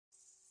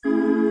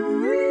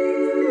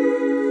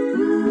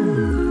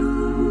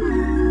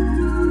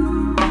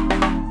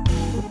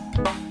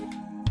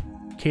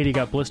Katie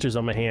got blisters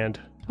on my hand.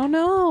 Oh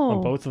no.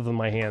 On both of them,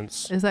 my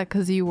hands. Is that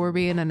because you were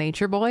being a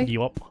nature boy?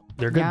 Yup.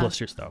 They're good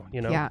blisters though,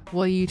 you know? Yeah.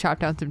 Well, you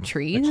chopped down some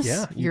trees.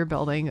 Yeah. You're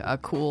building a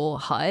cool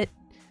hut.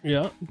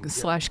 Yeah.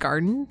 /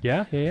 garden.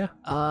 Yeah.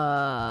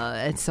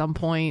 At some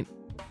point,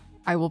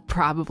 I will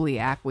probably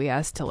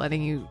acquiesce to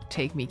letting you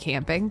take me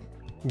camping.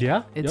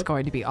 Yeah. It's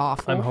going to be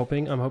awful. I'm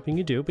hoping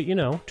you do, but you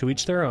know, to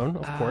each their own,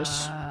 of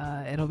course.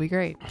 It'll be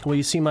great. Well,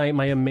 you see, my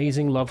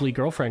amazing, lovely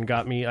girlfriend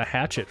got me a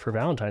hatchet for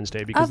Valentine's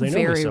Day because they know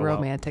me so well. A very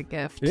romantic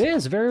gift. It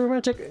is a very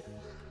romantic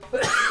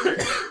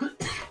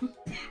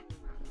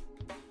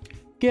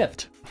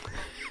gift.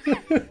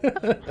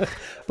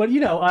 But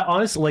you know, I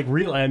honestly, like,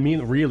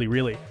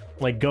 really,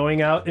 like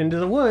going out into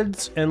the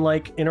woods and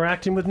like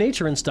interacting with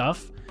nature and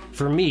stuff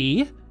for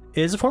me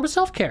is a form of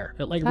self-care.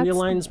 It like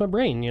realigns my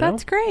brain, you know?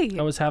 That's great.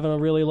 I was having a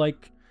really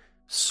like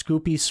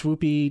scoopy,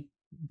 swoopy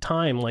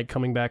time like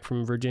coming back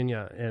from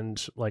Virginia,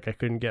 and like I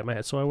couldn't get my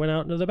head, so I went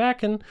out into the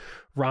back and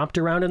romped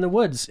around in the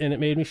woods, and it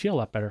made me feel a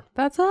lot better.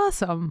 That's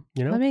awesome.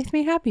 You know, that makes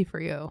me happy for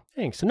you.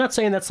 Thanks. I'm not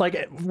saying that's like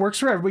it works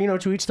for everybody, you know,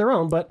 to each their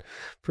own, but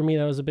for me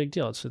that was a big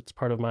deal. It's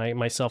part of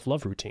my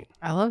self-love routine.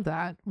 I love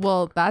that.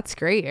 Well, that's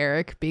great,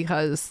 Eric,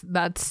 because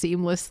that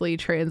seamlessly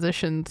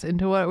transitions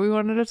into what we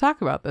wanted to talk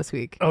about this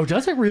week. Oh,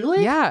 does it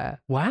really? Yeah.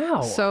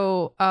 Wow.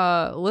 So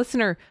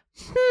listener,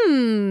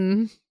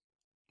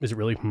 is it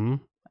really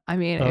I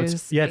mean,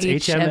 it's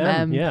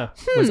HMM. Yeah.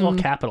 It's all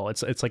capital.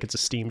 It's like it's a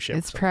steamship.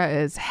 It's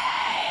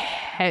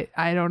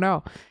I don't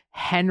know.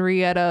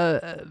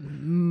 Henrietta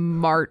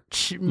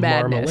March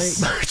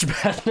Madness. March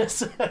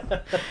Madness.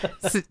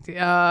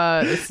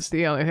 It's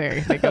the only thing I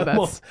can think of. That's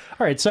well,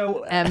 all right.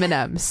 So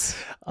M&M's.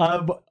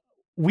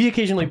 We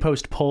occasionally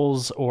post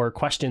polls or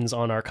questions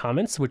on our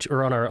comments, which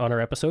are on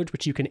our episodes,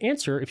 which you can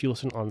answer if you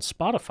listen on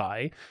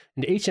Spotify.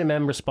 And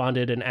HMM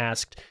responded and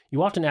asked,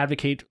 "You often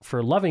advocate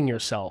for loving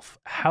yourself.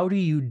 How do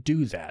you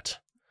do that?"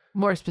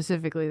 More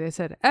specifically, they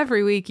said,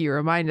 "Every week you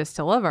remind us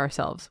to love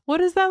ourselves. What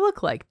does that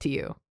look like to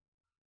you?"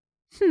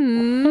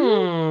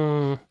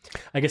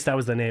 I guess that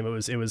was the name. It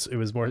was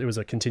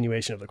a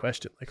continuation of the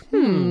question, like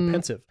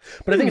pensive.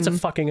 But I think it's a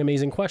fucking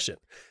amazing question,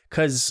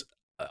 because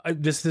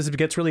this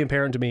gets really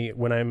apparent to me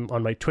when I'm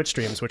on my Twitch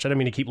streams, which I don't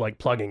mean to keep like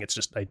plugging. It's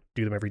just I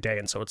do them every day,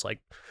 and so it's like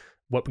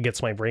what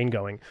gets my brain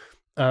going.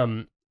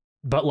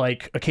 But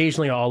like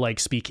occasionally I'll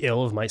like speak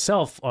ill of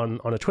myself on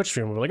a Twitch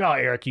stream. We're like, "Oh,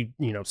 Eric, you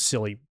know,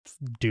 silly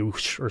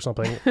douche," or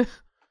something.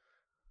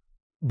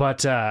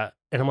 But and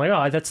I'm like,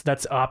 "Oh, that's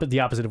the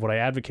opposite of what I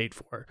advocate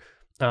for."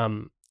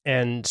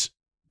 And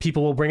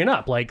people will bring it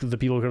up, like the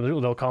people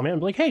who they'll call me and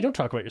be like, "Hey, don't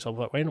talk about yourself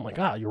that way." And I'm like,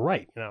 "Ah, you're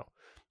right," you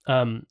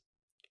know.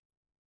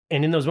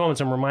 And in those moments,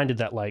 I'm reminded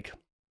that like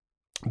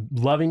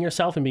loving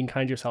yourself and being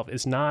kind to yourself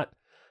is not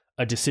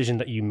a decision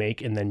that you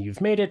make and then you've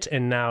made it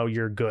and now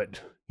you're good.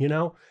 You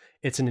know,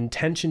 it's an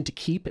intention to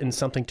keep and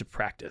something to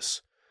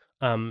practice.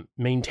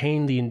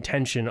 Maintain the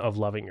intention of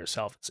loving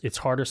yourself. It's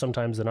harder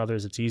sometimes than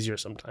others. It's easier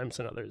sometimes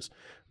than others,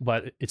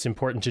 but it's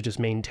important to just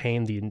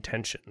maintain the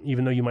intention.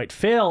 Even though you might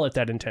fail at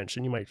that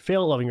intention, you might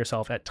fail at loving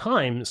yourself at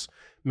times,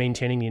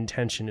 maintaining the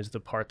intention is the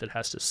part that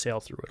has to sail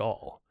through it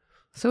all.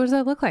 So what does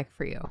that look like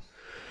for you?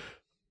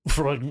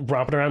 For like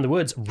romping around the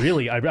woods,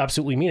 really, I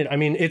absolutely mean it. I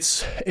mean,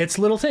 it's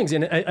little things,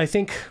 and I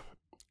think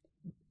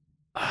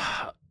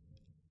I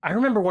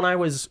remember when I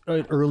was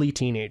an early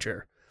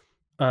teenager,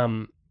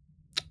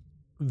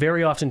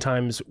 very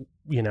oftentimes,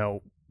 you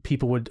know,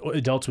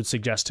 adults would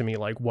suggest to me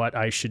like what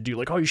I should do,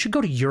 like, "Oh, you should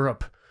go to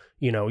Europe,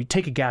 you know, you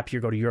take a gap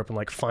year, go to Europe and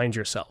like find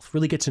yourself,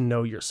 really get to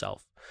know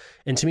yourself."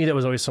 And to me, that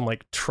was always some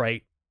like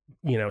trite,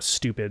 you know,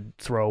 stupid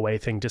throwaway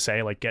thing to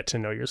say, like get to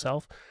know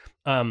yourself.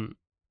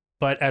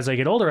 But as I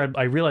get older,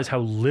 I realize how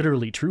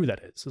literally true that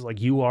is. It's like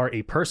you are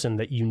a person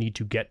that you need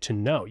to get to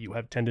know. You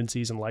have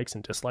tendencies and likes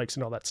and dislikes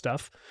and all that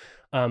stuff.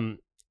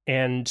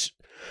 And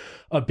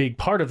a big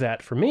part of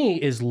that for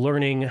me is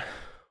learning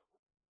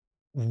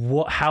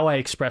how I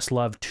express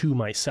love to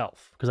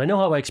myself. Because I know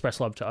how I express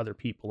love to other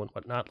people and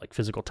whatnot, like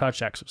physical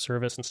touch, acts of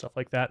service and stuff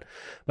like that.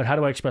 But how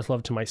do I express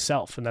love to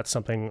myself? And that's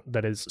something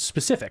that is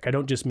specific. I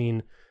don't just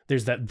mean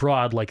there's that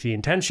broad, like the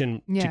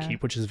intention to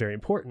keep, which is very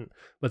important,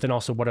 but then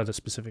also what are the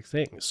specific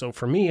things? So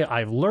for me,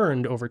 I've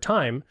learned over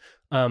time,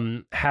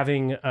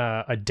 having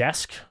a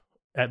desk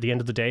at the end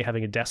of the day,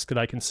 having a desk that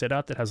I can sit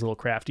at that has little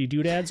crafty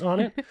doodads on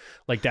it.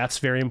 Like that's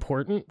very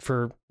important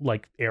for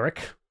like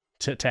Eric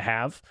to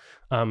have.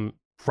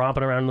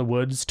 Romping around in the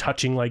woods,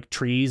 touching like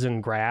trees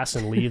and grass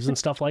and leaves and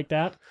stuff like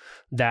that,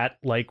 that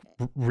like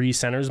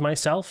recenters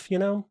myself, you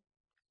know?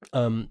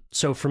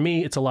 So for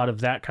me, it's a lot of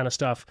that kind of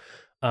stuff.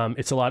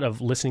 It's a lot of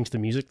listening to the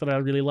music that I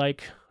really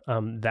like.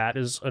 That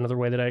is another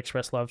way that I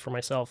express love for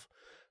myself.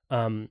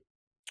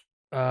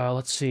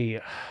 Let's see.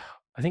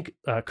 I think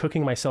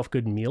cooking myself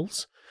good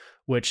meals,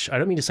 which I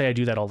don't mean to say I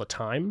do that all the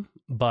time,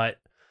 but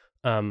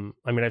I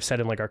mean, I've said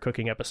in like our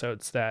cooking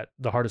episodes that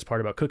the hardest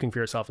part about cooking for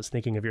yourself is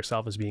thinking of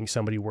yourself as being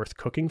somebody worth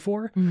cooking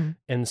for. Mm-hmm.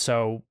 And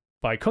so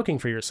by cooking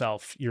for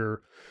yourself,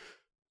 you're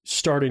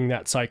starting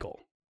that cycle.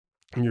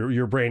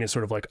 your brain is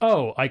sort of like,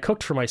 oh, I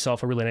cooked for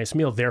myself a really nice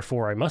meal,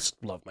 therefore I must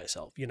love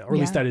myself, you know, or at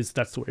least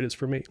that's the way it is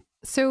for me.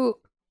 So,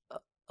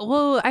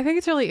 well, I think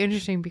it's really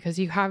interesting because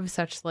you have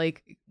such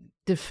like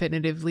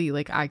definitively,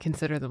 like I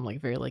consider them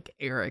like very like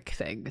Eric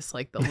things,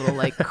 like the little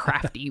like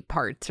crafty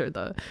parts or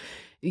the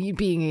you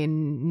being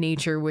in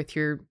nature with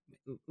your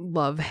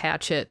love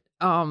hatchet.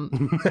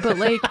 But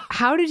like,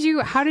 how did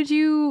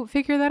you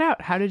figure that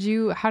out? How did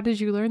you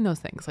learn those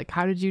things? Like,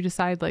 how did you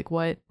decide like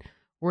what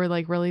were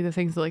like really the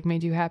things that like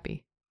made you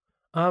happy?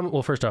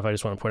 Well, first off, I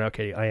just want to point out,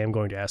 Katie, I am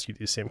going to ask you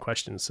these same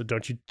questions, so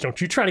don't you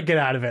try to get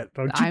out of it.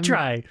 Don't you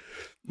try.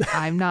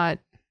 I'm not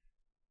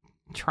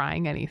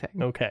trying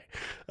anything. Okay.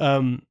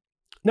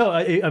 No,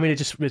 I mean,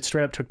 it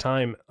straight up took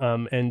time,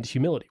 and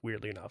humility,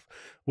 weirdly enough,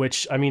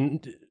 which, I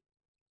mean,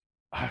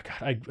 oh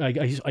God,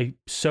 I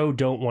so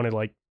don't want to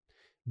like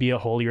be a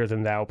holier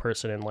than thou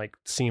person and like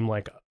seem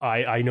like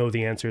I know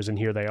the answers and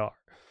here they are.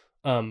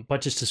 But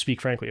just to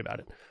speak frankly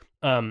about it,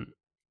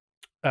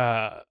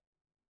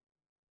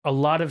 a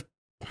lot of,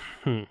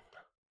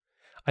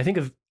 I think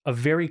of a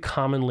very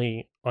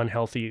commonly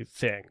unhealthy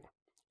thing,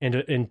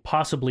 and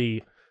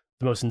possibly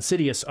the most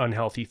insidious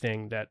unhealthy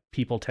thing that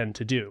people tend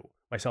to do,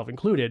 myself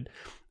included,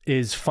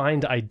 is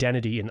find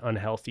identity in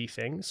unhealthy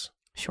things.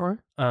 Sure.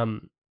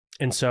 And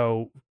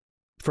so,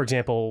 for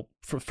example,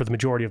 for the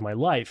majority of my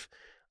life,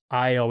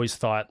 I always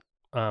thought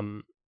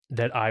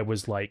that I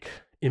was like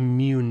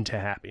immune to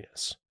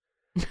happiness.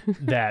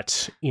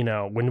 That, you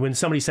know, when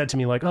somebody said to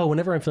me like, oh,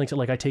 whenever I'm feeling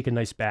like I take a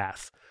nice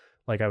bath,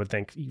 like I would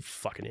think, you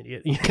fucking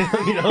idiot.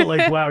 You know,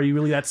 like, wow, are you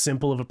really that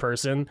simple of a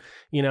person?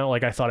 You know,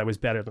 like I thought I was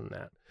better than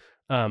that.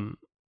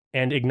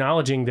 And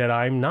acknowledging that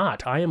I'm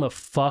not. I am a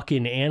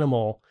fucking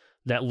animal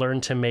that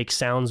learned to make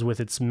sounds with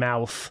its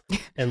mouth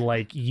and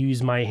like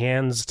use my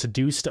hands to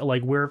do stuff.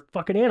 Like, we're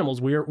fucking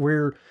animals.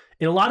 We're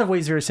in a lot of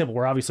ways very simple.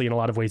 We're obviously in a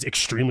lot of ways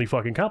extremely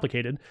fucking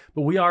complicated,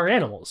 but we are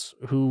animals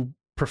who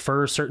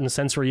prefer certain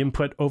sensory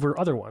input over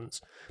other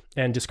ones,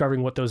 and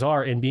discovering what those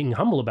are and being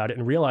humble about it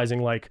and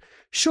realizing like,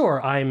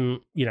 sure,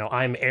 I'm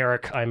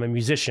Eric, I'm a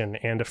musician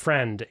and a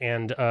friend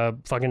and a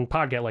fucking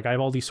podcast. Like I have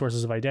all these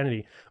sources of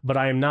identity, but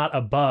I am not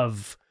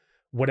above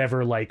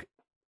whatever like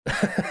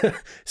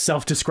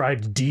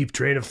self-described deep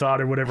train of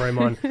thought or whatever I'm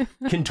on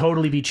can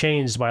totally be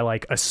changed by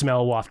like a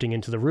smell wafting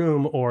into the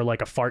room or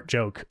like a fart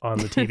joke on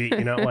the TV,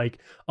 you know, like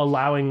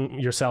allowing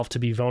yourself to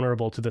be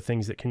vulnerable to the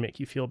things that can make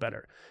you feel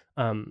better.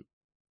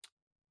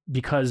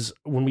 Because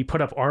when we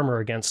put up armor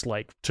against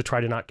like to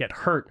try to not get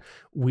hurt,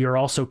 we are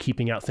also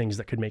keeping out things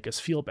that could make us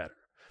feel better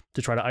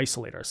to try to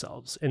isolate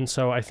ourselves. And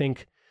so I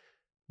think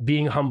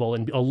being humble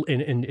and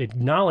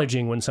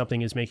acknowledging when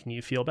something is making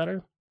you feel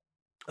better,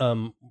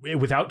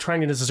 without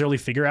trying to necessarily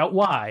figure out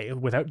why,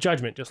 without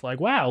judgment, just like,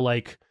 wow,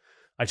 like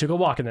I took a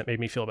walk and that made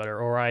me feel better,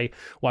 or I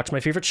watched my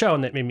favorite show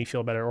and that made me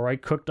feel better, or I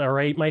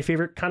ate my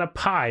favorite kind of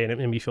pie and it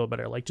made me feel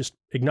better. Like just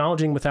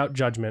acknowledging without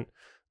judgment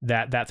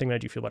that thing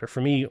made you feel better.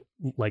 For me,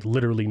 like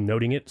literally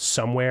noting it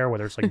somewhere,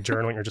 whether it's like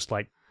journaling or just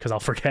like, cause I'll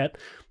forget.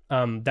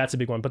 That's a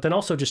big one. But then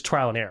also just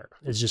trial and error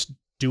is just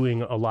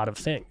doing a lot of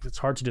things. It's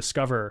hard to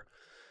discover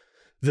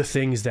the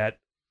things that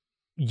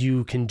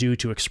you can do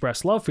to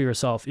express love for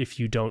yourself if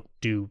you don't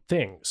do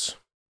things,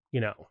 you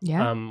know?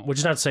 Yeah. Which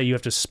is not to say you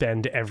have to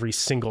spend every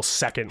single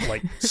second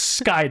like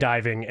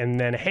skydiving and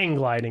then hang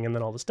gliding and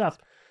then all the stuff.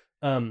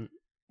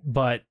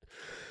 But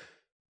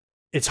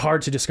it's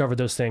hard to discover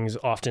those things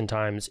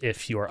oftentimes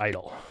if you're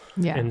idle.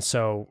 Yeah. And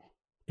so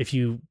if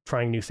you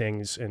trying new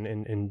things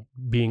and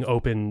being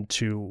open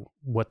to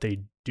what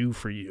they do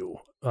for you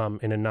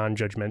in a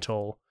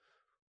non-judgmental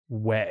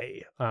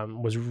way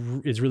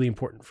is really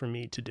important for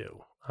me to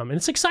do. And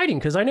it's exciting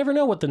because I never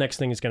know what the next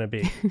thing is going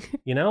to be,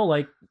 you know,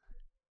 like,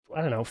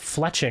 I don't know,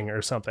 fletching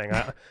or something.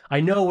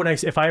 I know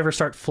if I ever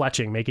start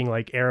fletching, making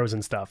like arrows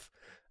and stuff,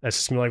 that's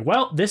just gonna be like,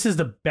 well, this is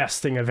the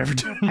best thing I've ever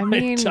done in my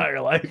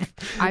entire life.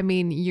 I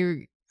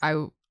mean,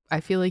 I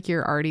feel like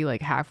you're already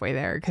like halfway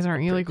there because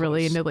aren't you like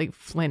really into like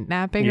flint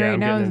napping right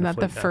now? Isn't that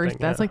the first?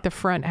 That's like the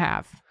front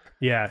half.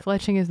 Yeah.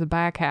 Fletching is the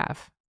back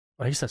half.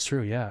 I guess that's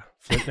true. Yeah.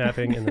 Flint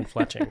napping and then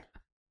fletching.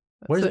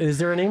 Is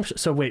there a name?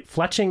 So wait,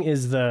 fletching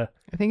is the.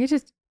 I think it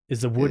just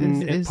is the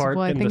wooden part.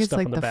 Well, I and think the it's stuff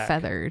like on the back.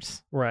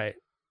 Feathers. Right.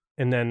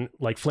 And then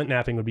like flint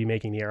napping would be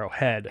making the arrow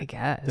head. I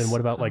guess. Then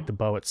what about like the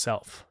bow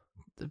itself?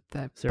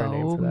 That Is there a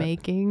name bow for that?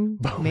 making?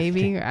 Bow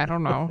Maybe. making. I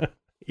don't know.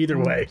 Either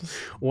way,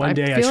 one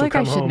day I feel shall like I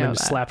come should home know and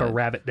that, slap a but-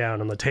 rabbit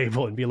down on the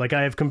table and be like,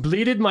 I have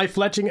completed my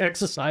fletching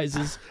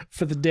exercises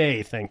for the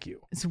day. Thank you.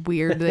 It's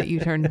weird that you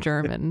turned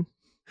German.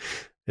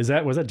 Was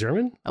that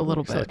German? A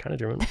little bit. Kind of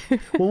German.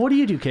 Well, what do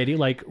you do, Katie?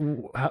 Like,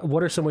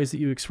 what are some ways that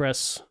you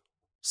express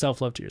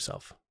self-love to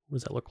yourself? What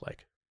does that look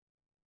like?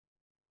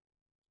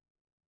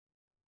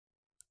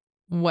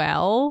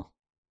 Well,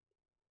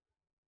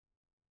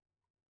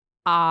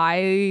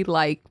 I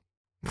like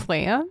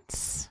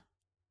plants.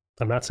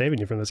 I'm not saving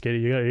you from this, Katie.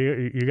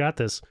 You got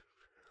this.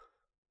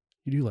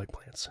 You do like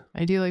plants.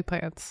 I do like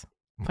plants.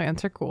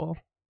 Plants are cool.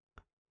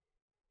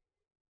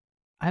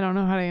 I don't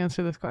know how to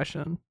answer this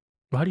question.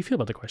 Well, how do you feel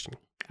about the question?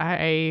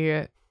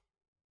 I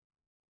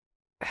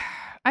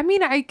I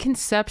mean, I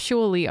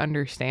conceptually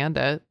understand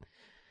it,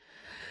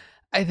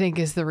 I think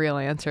is the real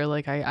answer.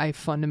 Like I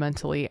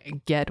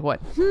fundamentally get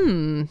what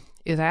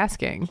is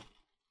asking.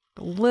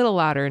 A little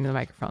louder into the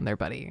microphone there,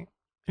 buddy.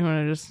 You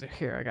want to just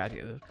here? I got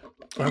you.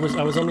 I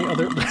was on the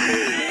other.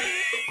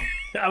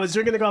 I was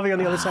drinking the coffee on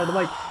the other side of the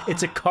mic.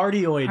 It's a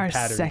cardioid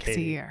pattern.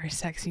 Katie. Our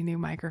sexy new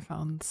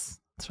microphones.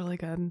 It's really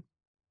good.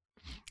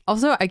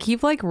 Also, I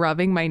keep like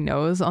rubbing my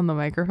nose on the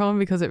microphone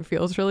because it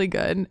feels really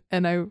good,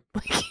 and I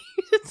like you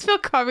just feel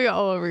coffee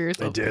all over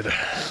yourself. I did.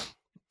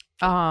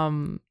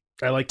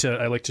 I like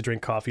to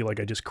drink coffee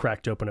like I just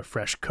cracked open a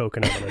fresh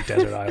coconut on a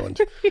desert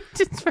island.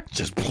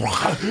 just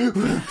let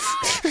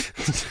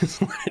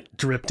it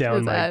drip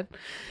down my.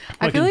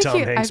 I feel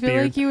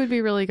like you would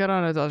be really good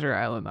on a desert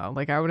island though.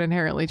 Like I would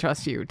inherently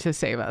trust you to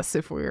save us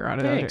if we were on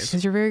a desert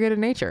because you're very good at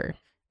nature.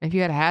 If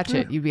you had a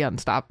hatchet, you'd be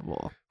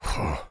unstoppable.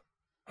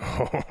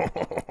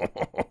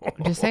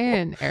 I'm just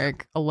saying,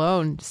 Eric.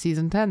 Alone,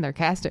 season 10, they're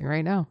casting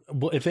right now.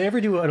 Well, if they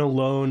ever do an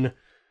Alone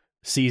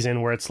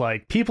season where it's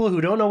like people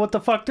who don't know what the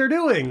fuck they're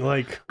doing,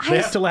 like they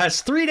have to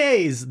last 3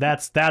 days,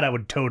 that I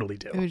would totally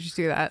do. Would you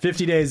do that?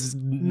 50 days,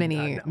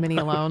 mini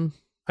Alone.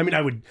 I mean,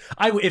 I would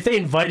if they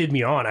invited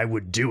me on, I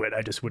would do it.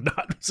 I just would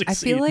not succeed. I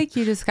feel like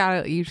you just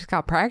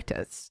got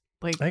practice.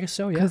 Like I guess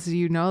so, yeah. Because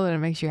you know that it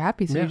makes you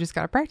happy, so you just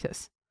got to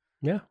practice.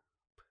 Yeah.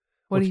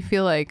 What do you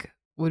feel like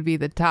would be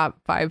the top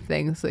 5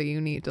 things that you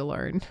need to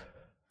learn?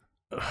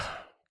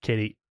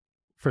 Katie,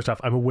 first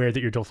off, I'm aware that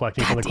you're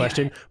deflecting from the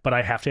question, but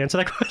I have to answer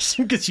that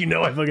question because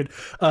I fucking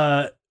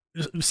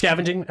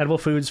scavenging edible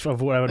foods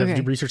of whatever.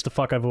 Okay. Research the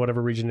fuck out of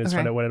whatever region it is,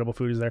 find out what edible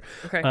food is there.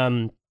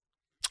 Okay.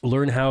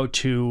 Learn how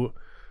to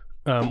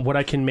what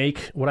I can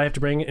make, what I have to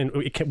bring, and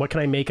what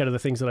can I make out of the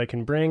things that I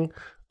can bring.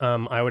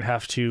 I would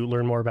have to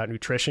learn more about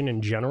nutrition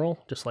in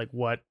general, just like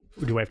what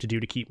do I have to do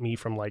to keep me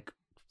from like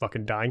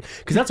fucking dying,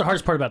 because that's the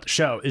hardest part about the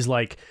show is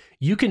like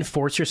you can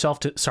force yourself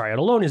to. Sorry,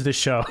 Alone is this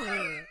show.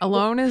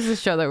 Alone is the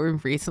show that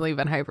we've recently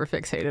been hyper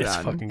fixated it's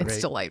on. Fucking great.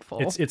 It's delightful.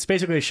 It's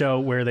basically a show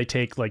where they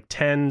take like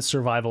 10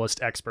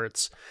 survivalist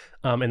experts,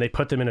 and they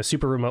put them in a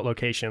super remote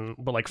location,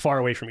 but like far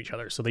away from each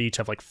other. So they each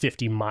have like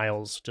 50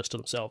 miles just to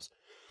themselves,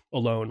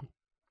 alone.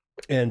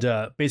 And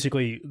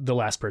basically, the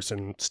last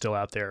person still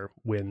out there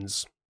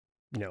wins,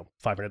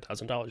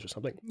 $500,000 or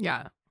something.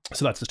 Yeah.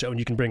 So that's the show, and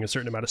you can bring a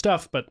certain amount of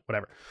stuff, but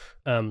whatever.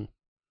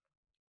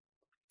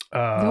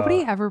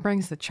 Nobody ever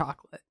brings the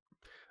chocolate.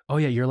 Oh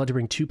yeah, you're allowed to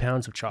bring 2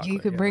 pounds of chocolate. You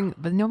could bring,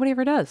 but nobody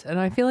ever does. And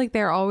I feel like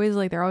they're always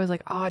like,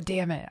 oh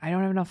damn it, I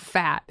don't have enough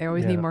fat. They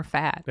always need more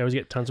fat. They always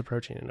get tons of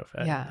protein and no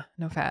fat. Yeah,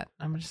 no fat.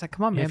 I'm just like,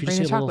 come on, man, if you bring just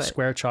the eat a chocolate. little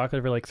square of chocolate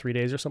every like 3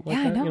 days or something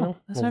like that. I know.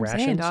 That's what I'm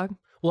saying, dog.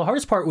 Well, the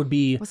hardest part would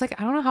be. I was like,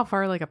 I don't know how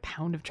far like a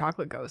pound of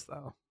chocolate goes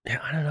though. Yeah,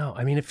 I don't know.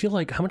 I mean, I feel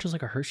like how much is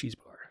like a Hershey's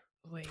bar?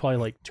 It's probably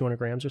like 200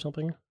 grams or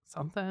something.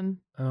 Something.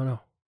 I don't know.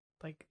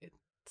 Like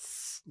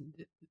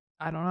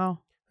I don't know.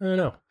 I don't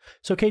know.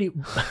 So, Katie.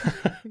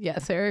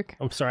 Yes, Eric.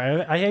 I'm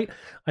sorry. I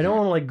don't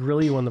want to like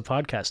grill you on the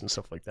podcast and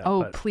stuff like that.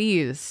 Oh,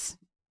 please.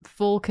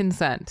 Full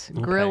consent.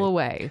 Okay. Grill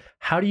away.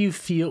 How do you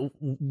feel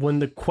when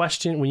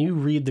you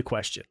read the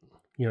question,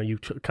 you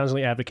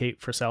constantly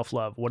advocate for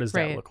self-love. What does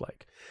that look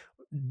like?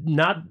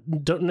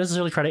 Don't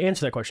necessarily try to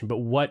answer that question, but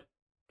what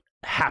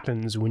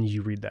happens when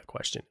you read that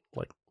question?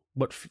 Like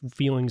what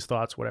feelings,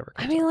 thoughts, whatever.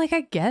 I mean, like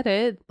I get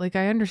it. Like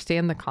I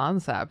understand the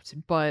concept,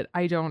 but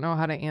I don't know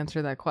how to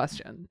answer that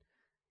question.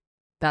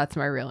 That's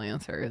my real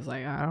answer is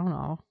like, I don't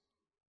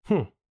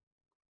know.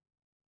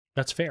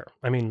 That's fair.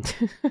 I mean,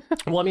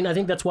 I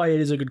think that's why it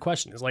is a good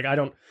question. It's like, I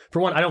don't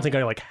think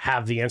I like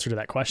have the answer to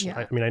that question.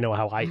 Yeah. I know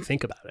how I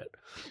think about it.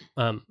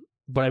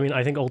 But I mean,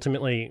 I think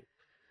ultimately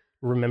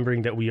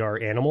remembering that we are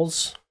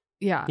animals,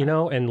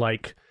 and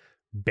like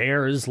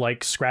bears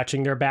like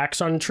scratching their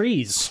backs on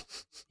trees,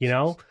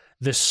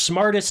 the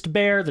smartest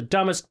bear, the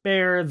dumbest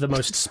bear, the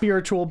most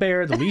spiritual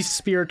bear, the least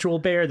spiritual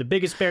bear, the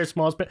biggest bear,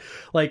 smallest bear,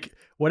 like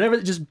whatever,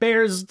 just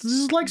bears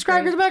just like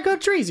scratching their back on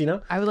trees,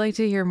 I would like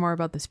to hear more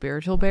about the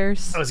spiritual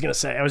bears. I was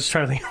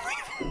trying to think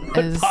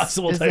what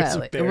possible types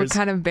of bears. What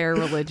kind of bear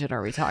religion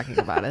are we talking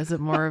about? Is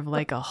it more of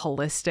like a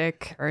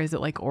holistic, or is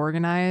it like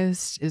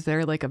organized? Is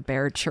there like a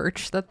bear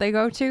church that they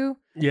go to?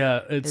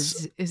 Yeah,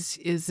 it's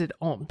is it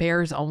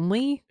bears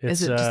only?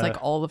 Is it just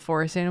like all the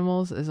forest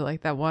animals? Is it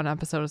like that one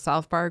episode of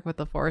South Park with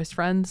the forest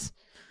friends?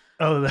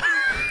 Oh,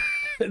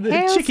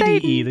 the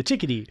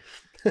chickadee.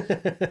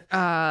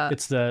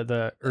 It's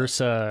the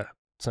Ursa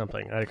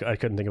something. I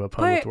couldn't think of a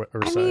pun with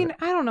Ursa. I mean,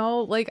 I don't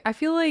know. Like, I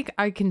feel like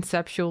I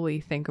conceptually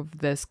think of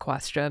this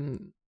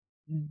question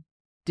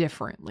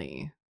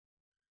differently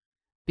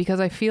because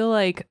I feel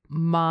like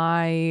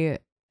my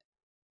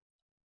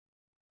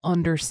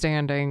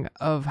understanding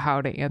of how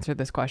to answer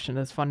this question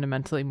is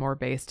fundamentally more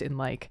based in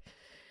like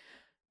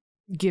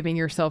giving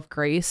yourself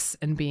grace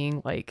and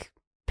being like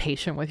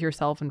patient with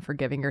yourself and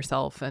forgiving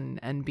yourself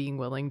and being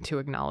willing to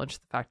acknowledge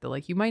the fact that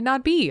like you might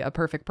not be a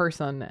perfect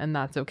person and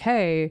that's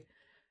okay.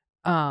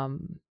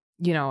 And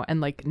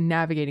like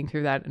navigating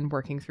through that and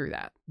working through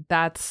that.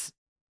 That's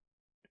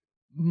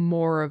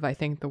more of, I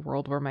think, the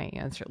world where my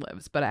answer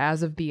lives. But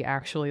as of the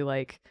actually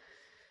like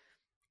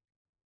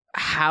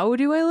How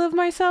do I love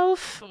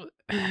myself?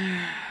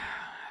 I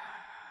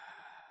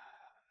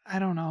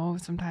don't know.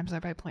 Sometimes I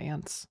buy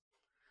plants.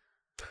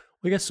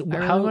 I guess I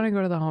really want to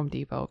go to the Home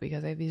Depot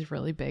because they have these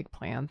really big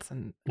plants,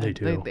 and They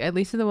do. at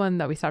least the one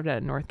that we stopped at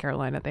in North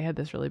Carolina, they had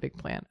this really big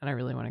plant, and I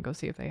really want to go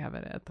see if they have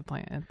it at the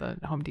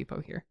Home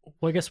Depot here.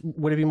 Well, I guess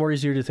would it be more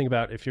easier to think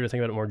about if you were to think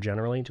about it more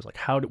generally, just like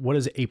what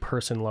does a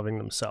person loving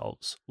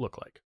themselves look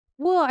like?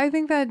 Well, I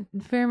think that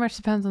very much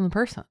depends on the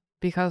person,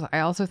 because I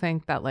also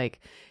think that, like,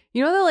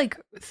 you know, the like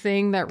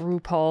thing that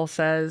RuPaul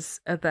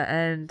says at the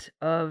end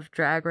of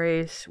Drag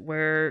Race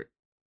where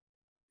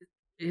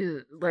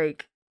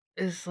like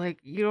is like,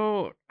 you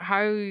know,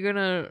 how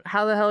the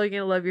hell are you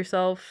gonna love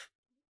yourself?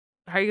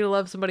 How are you gonna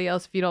love somebody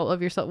else if you don't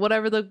love yourself?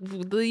 Whatever the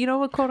you know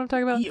what quote I'm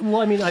talking about?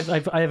 Well, I mean,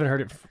 I haven't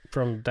heard it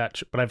from that,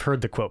 but I've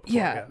heard the quote before.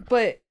 Yeah,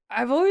 but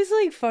I've always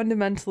like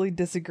fundamentally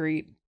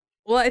disagreed.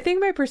 Well, I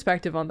think my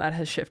perspective on that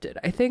has shifted.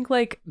 I think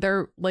like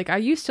I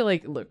used to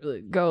like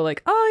go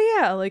like, oh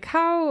yeah, like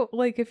how,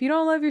 like if you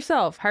don't love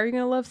yourself, how are you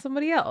gonna love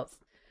somebody else?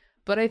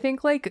 But I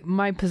think like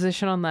my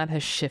position on that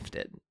has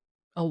shifted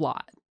a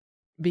lot,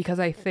 because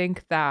I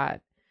think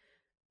that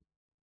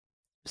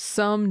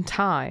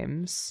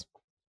sometimes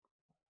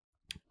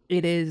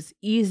it is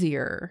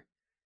easier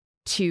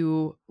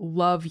to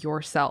love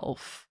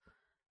yourself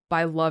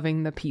by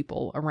loving the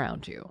people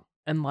around you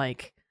and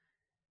like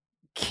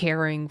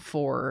caring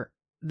for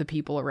the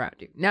people around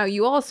you. Now,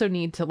 you also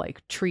need to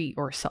like treat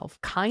yourself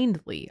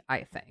kindly,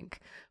 I think.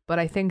 But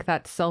I think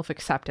that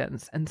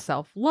self-acceptance and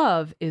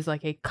self-love is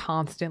like a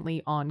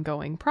constantly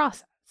ongoing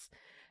process.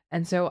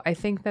 And so I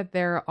think that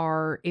there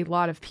are a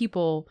lot of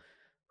people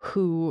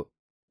who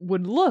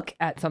would look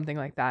at something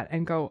like that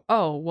and go,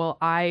 "Oh, well,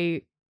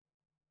 I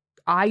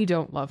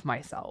don't love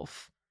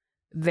myself.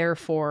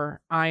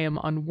 Therefore, I am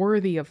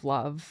unworthy of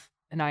love,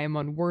 and I am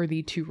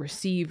unworthy to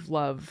receive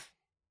love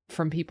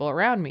from people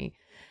around me."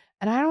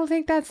 And I don't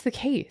think that's the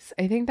case.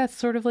 I think that's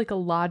sort of like a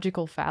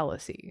logical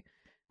fallacy,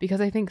 because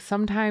I think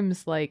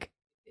sometimes like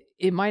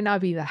it might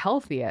not be the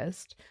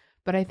healthiest,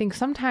 but I think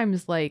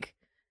sometimes like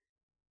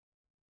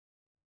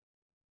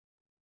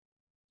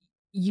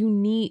you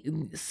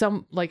need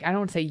some, like, I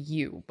don't say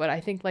you, but I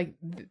think like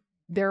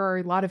there are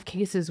a lot of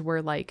cases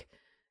where like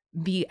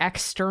the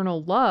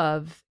external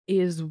love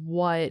is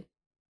what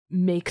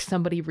makes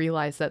somebody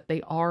realize that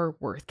they are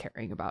worth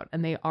caring about,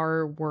 and they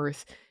are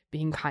worth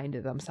being kind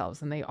to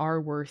themselves, and they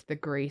are worth the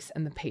grace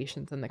and the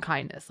patience and the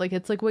kindness. Like,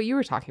 it's like what you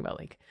were talking about,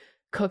 like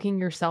cooking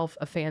yourself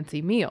a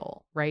fancy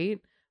meal, right?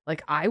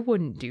 Like, I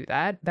wouldn't do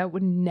that. That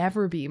would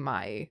never be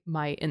my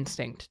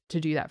instinct to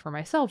do that for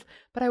myself,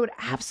 but I would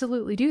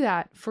absolutely do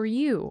that for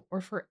you or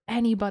for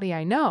anybody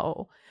I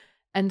know.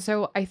 And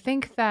so I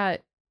think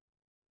that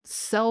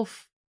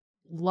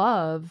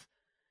self-love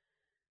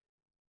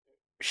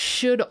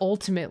should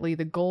ultimately,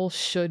 the goal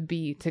should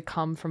be to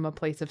come from a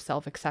place of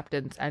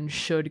self-acceptance and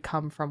should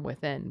come from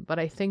within. But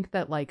I think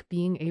that like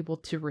being able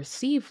to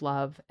receive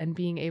love and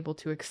being able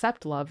to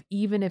accept love,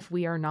 even if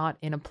we are not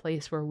in a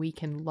place where we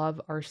can love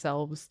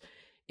ourselves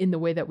in the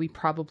way that we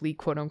probably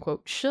quote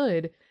unquote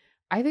should,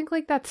 I think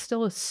like that's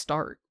still a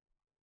start.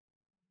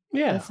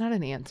 Yeah, that's not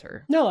an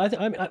answer. No, I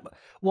mean,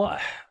 well,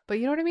 but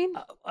you know what I mean?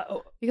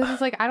 Because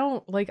it's like I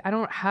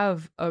don't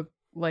have a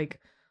like,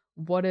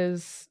 what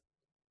is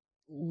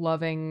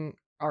loving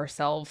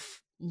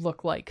ourselves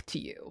look like to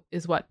you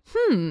is what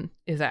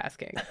is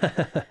asking.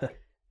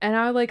 And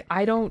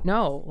I don't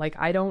know, like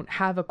I don't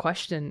have a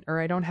question, or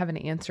I don't have an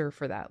answer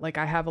for that. Like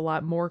I have a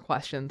lot more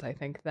questions, I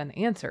think, than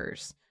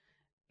answers,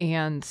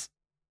 and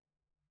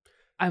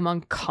I'm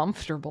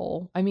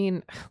uncomfortable. I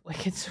mean,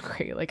 like it's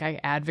great, like I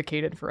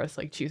advocated for us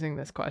like choosing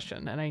this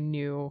question, and I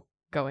knew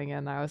going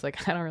in I was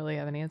like, I don't really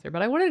have an answer,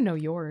 but I want to know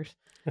yours.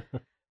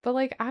 But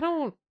like I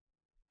don't.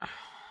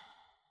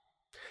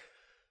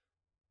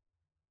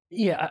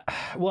 Yeah,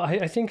 well,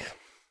 I think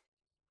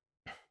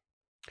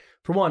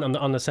for one,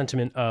 on the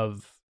sentiment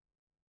of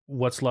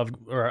what's love,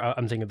 or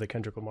I'm thinking of the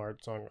Kendrick Lamar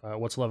song,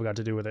 "What's Love Got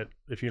to Do with It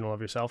If You Don't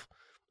Love Yourself."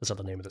 That's not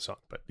the name of the song,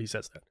 but he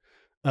says that.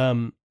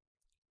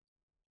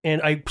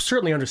 And I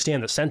certainly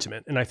understand the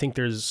sentiment, and I think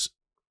there's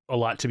a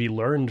lot to be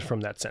learned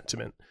from that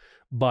sentiment,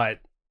 but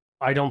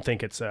I don't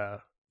think it's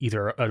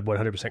either a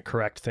 100%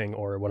 correct thing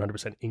or a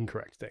 100%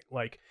 incorrect thing.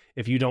 Like,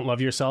 if you don't love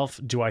yourself,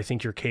 do I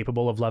think you're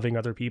capable of loving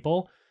other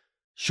people?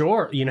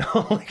 Sure, you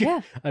know, like,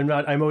 yeah.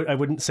 I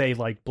wouldn't say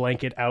like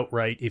blanket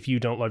outright, if you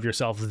don't love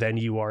yourself, then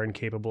you are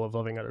incapable of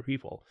loving other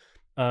people.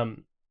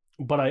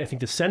 But I think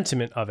the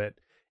sentiment of it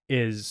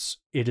is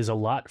a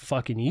lot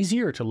fucking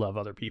easier to love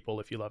other people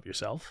if you love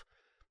yourself.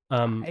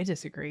 I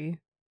disagree.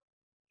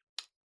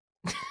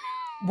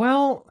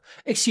 Well,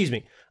 excuse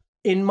me.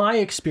 In my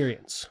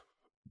experience,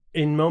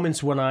 in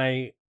moments when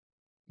I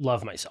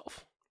love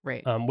myself,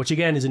 right, which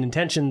again is an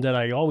intention that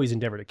I always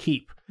endeavor to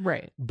keep,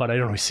 right, but I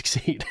don't always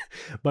succeed.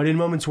 But in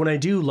moments when I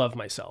do love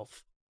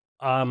myself,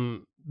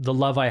 the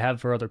love I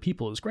have for other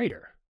people is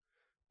greater.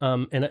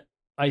 And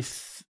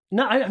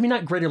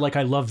not greater like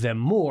I love them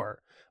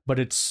more, but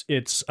it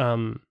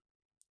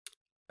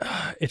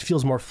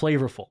feels more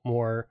flavorful,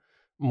 more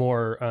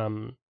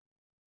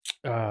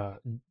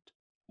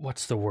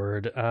what's the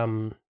word?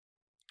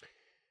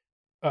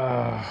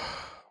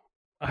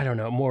 I don't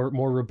know, more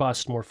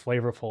robust, more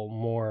flavorful,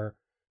 more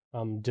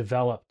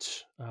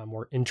developed,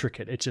 more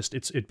intricate.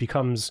 It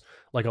becomes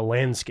like a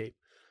landscape.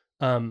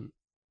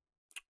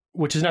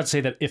 Which is not to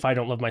say that if I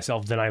don't love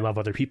myself, then I love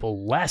other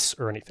people less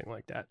or anything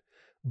like that.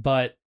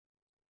 But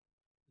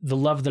the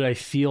love that I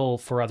feel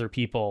for other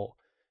people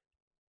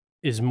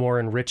is more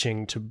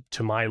enriching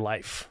to my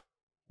life,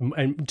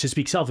 and to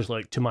speak selfishly,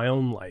 like to my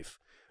own life,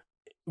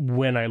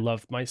 when I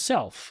love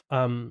myself.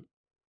 And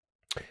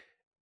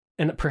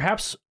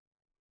perhaps,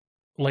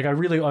 like, I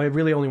really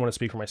only want to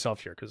speak for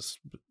myself here, because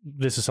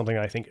this is something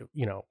I think,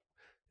 you know,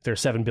 if there are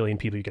 7 billion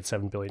people, you get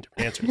 7 billion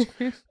different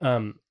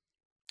answers.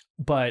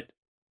 But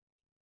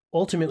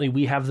ultimately,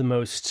 we have the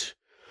most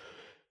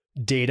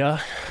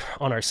data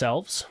on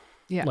ourselves.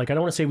 Yeah. Like, I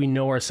don't want to say we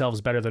know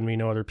ourselves better than we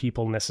know other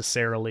people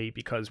necessarily,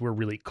 because we're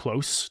really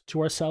close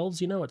to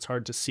ourselves. You know, it's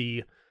hard to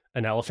see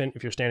an elephant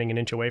if you're standing an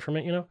inch away from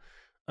it, you know?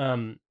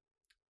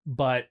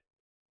 But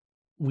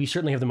we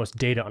certainly have the most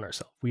data on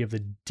ourselves. We have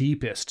the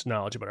deepest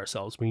knowledge about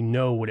ourselves. We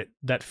know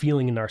that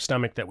feeling in our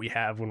stomach that we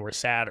have when we're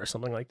sad or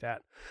something like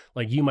that.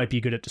 Like, you might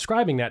be good at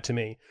describing that to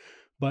me,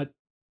 but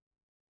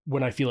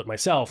when I feel it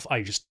myself,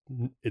 I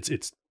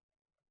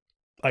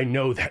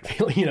know that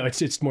feeling, you know,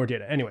 it's more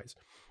data. Anyways.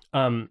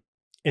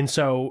 And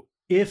so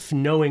if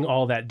knowing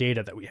all that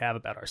data that we have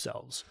about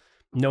ourselves,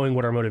 knowing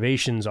what our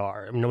motivations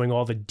are, knowing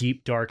all the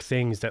deep, dark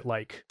things that,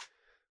 like,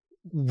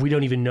 we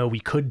don't even know we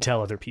could tell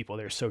other people,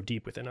 they're so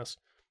deep within us.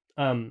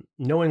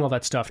 Knowing all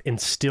that stuff and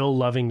still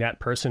loving that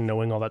person,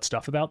 knowing all that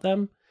stuff about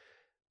them,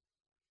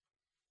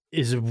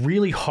 is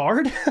really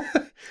hard.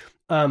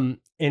 And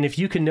if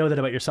you can know that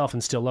about yourself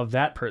and still love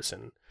that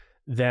person,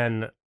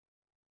 then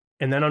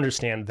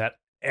understand that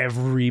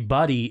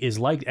everybody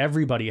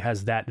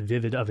has that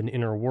vivid of an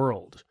inner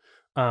world.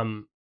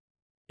 I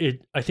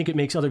think it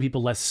makes other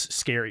people less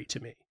scary to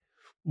me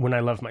when I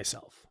love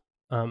myself.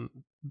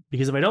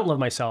 Because if I don't love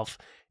myself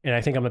and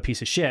I think I'm a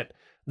piece of shit,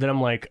 then I'm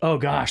like, oh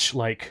gosh,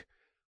 like,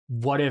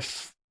 what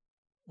if,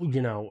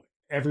 you know,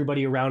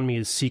 everybody around me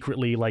is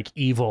secretly, like,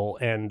 evil?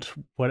 And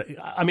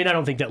I mean, I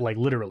don't think that, like,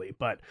 literally,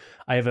 but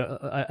I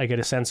get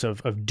a sense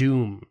of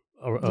doom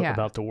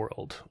about the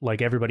world.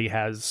 Like, everybody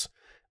has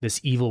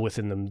this evil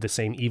within them, the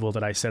same evil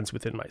that I sense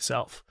within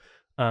myself.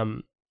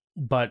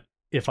 But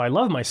if I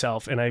love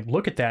myself and I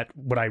look at that,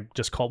 what I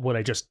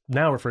just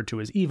now referred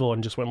to as evil,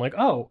 and just went like,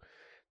 oh,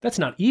 that's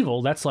not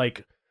evil. That's,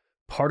 like,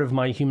 part of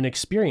my human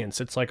experience.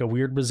 It's like a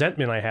weird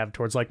resentment I have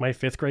towards, like, my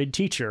 5th grade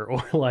teacher,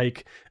 or,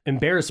 like,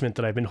 embarrassment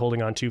that I've been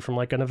holding on to from,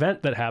 like, an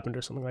event that happened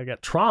or something like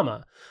that,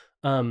 trauma.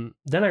 Then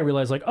I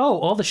realized, like, oh,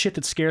 all the shit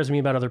that scares me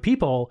about other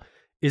people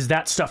is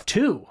that stuff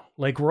too.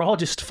 Like, we're all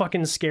just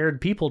fucking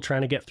scared people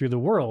trying to get through the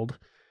world.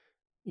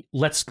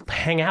 Let's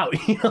hang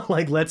out, you know,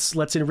 like,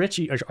 let's enrich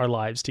our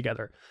lives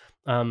together,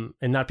 and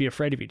not be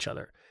afraid of each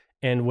other.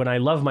 And when I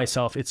love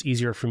myself, it's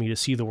easier for me to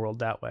see the world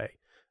that way,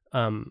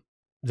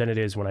 than it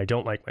is when I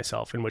don't like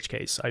myself, in which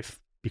case I've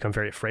become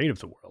very afraid of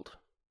the world.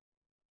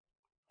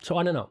 So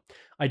I don't know.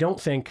 I don't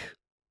think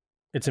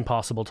it's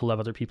impossible to love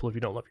other people if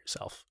you don't love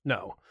yourself.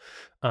 No.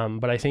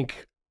 But I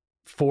think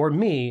for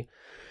me,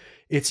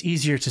 it's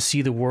easier to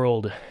see the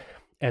world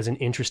as an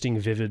interesting,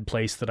 vivid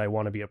place that I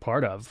want to be a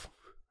part of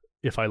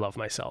if I love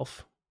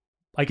myself.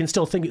 I can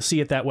still see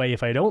it that way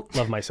if I don't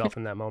love myself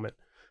in that moment,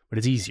 but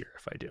it's easier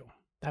if I do.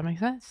 That makes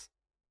sense.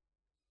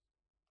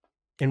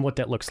 And what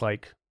that looks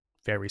like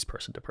varies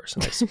person to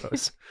person, I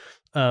suppose.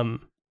 I'm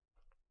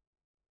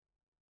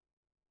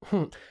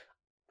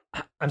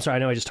sorry, I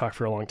know I just talked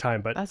for a long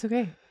time, but that's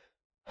okay.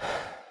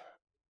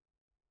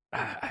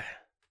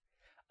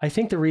 I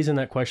think the reason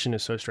that question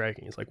is so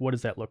striking is, like, what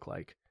does that look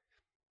like?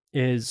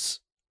 Is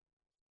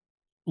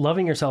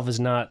loving yourself is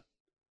not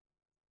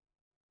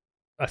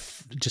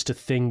just a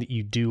thing that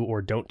you do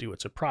or don't do.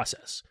 It's a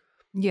process.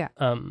 Yeah.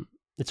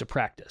 It's a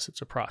practice.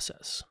 It's a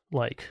process.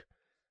 Like,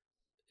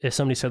 if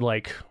somebody said,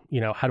 like,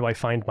 you know, how do I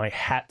find my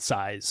hat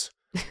size?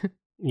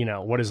 You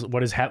know, what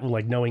is hat,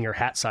 like, knowing your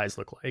hat size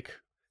look like?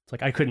 It's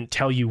like, I couldn't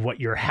tell you what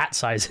your hat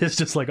size is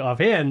just, like,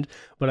 offhand,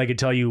 but I could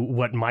tell you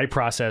what my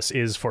process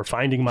is for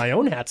finding my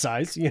own hat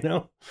size, you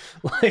know?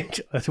 Like,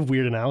 that's a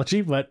weird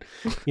analogy, but,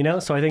 you know,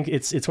 so I think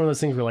it's one of those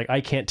things where, like,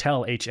 I can't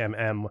tell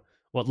HMM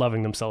what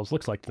loving themselves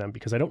looks like to them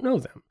because I don't know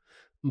them.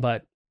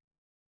 But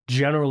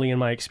generally, in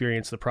my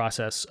experience, the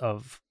process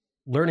of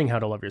learning how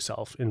to love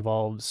yourself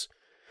involves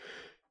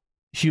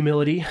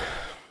humility.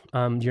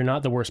 You're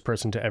not the worst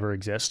person to ever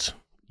exist.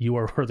 You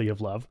are worthy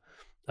of love.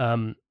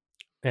 And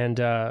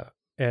I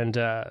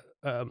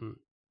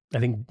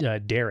think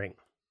daring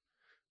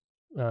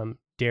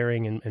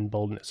and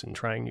boldness and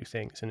trying new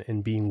things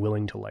and being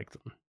willing to like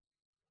them.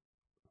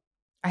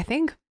 I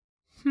think,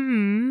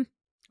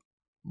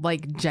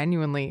 like,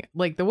 genuinely,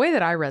 like, the way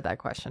that I read that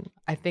question,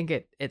 I think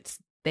it's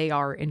they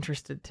are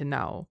interested to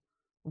know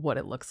what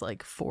it looks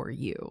like for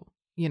you,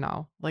 you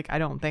know? Like, I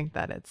don't think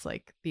that it's,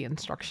 like, the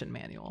instruction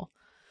manual.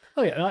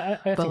 Oh yeah,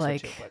 I think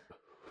like, so too, but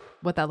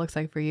what that looks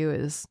like for you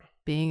is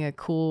being a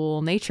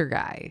cool nature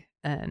guy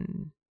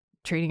and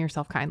treating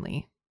yourself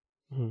kindly.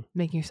 Mhm.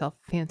 making yourself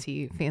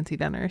fancy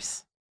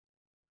dinners.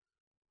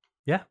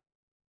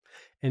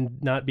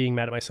 And not being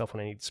mad at myself when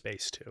I need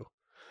space too.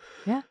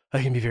 Yeah.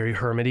 I can be very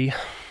hermity,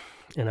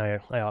 and I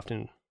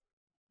often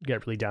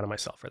get really down on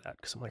myself for that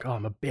because I'm like, oh,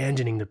 I'm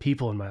abandoning the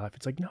people in my life.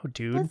 It's like, no,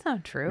 dude, That's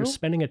not true. you're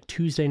spending a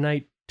Tuesday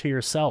night to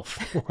yourself.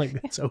 Like,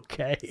 it's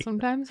okay.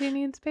 Sometimes you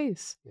need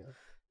space. Yeah.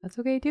 That's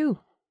okay too.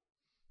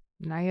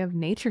 And I have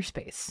nature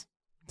space.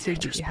 So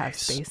Nature you have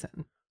space. space in.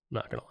 I'm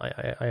not gonna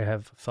lie, I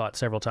have thought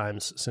several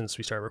times since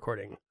we started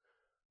recording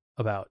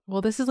about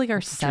Well, this is like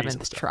our trees and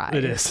 7th stuff. try.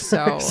 It is.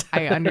 So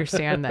I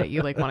understand that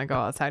you like want to go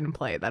outside and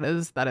play. That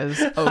is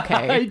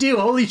okay. I do.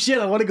 Holy shit!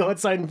 I want to go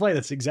outside and play.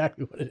 That's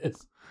exactly what it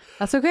is.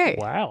 That's okay.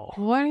 Wow.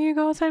 Why don't you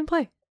go outside and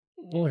play?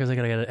 Well, because I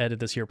gotta edit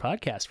this here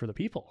podcast for the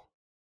people.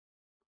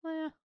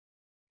 Well,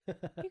 yeah.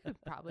 You could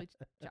probably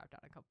chop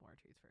down a couple more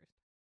trees first.